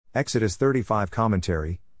Exodus 35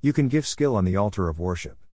 Commentary, you can give skill on the altar of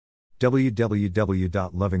worship.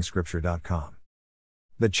 www.lovingscripture.com.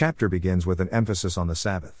 The chapter begins with an emphasis on the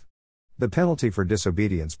Sabbath. The penalty for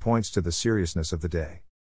disobedience points to the seriousness of the day.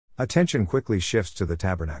 Attention quickly shifts to the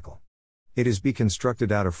tabernacle. It is be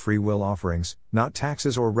constructed out of free will offerings, not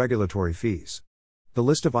taxes or regulatory fees. The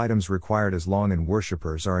list of items required is long and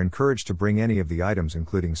worshippers are encouraged to bring any of the items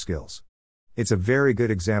including skills. It's a very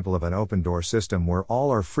good example of an open door system where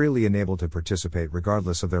all are freely enabled to participate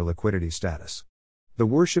regardless of their liquidity status. The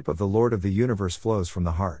worship of the Lord of the universe flows from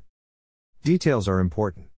the heart. Details are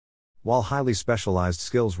important. While highly specialized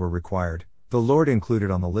skills were required, the Lord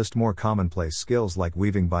included on the list more commonplace skills like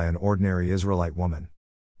weaving by an ordinary Israelite woman.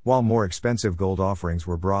 While more expensive gold offerings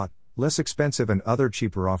were brought, less expensive and other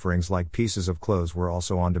cheaper offerings like pieces of clothes were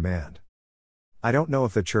also on demand. I don't know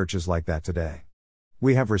if the church is like that today.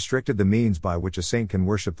 We have restricted the means by which a saint can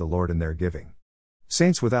worship the Lord in their giving.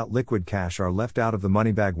 Saints without liquid cash are left out of the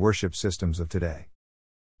moneybag worship systems of today.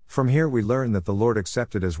 From here we learn that the Lord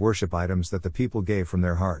accepted as worship items that the people gave from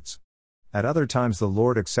their hearts. At other times the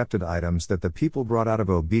Lord accepted items that the people brought out of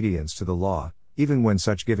obedience to the law, even when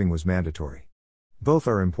such giving was mandatory. Both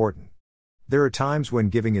are important. There are times when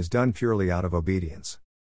giving is done purely out of obedience.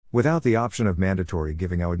 Without the option of mandatory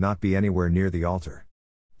giving I would not be anywhere near the altar.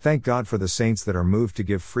 Thank God for the saints that are moved to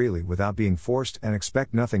give freely without being forced and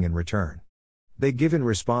expect nothing in return. They give in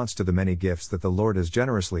response to the many gifts that the Lord has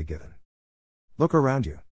generously given. Look around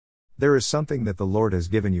you. There is something that the Lord has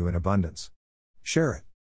given you in abundance. Share it.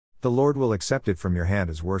 The Lord will accept it from your hand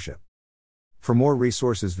as worship. For more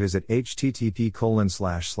resources visit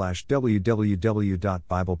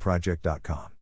http://www.bibleproject.com.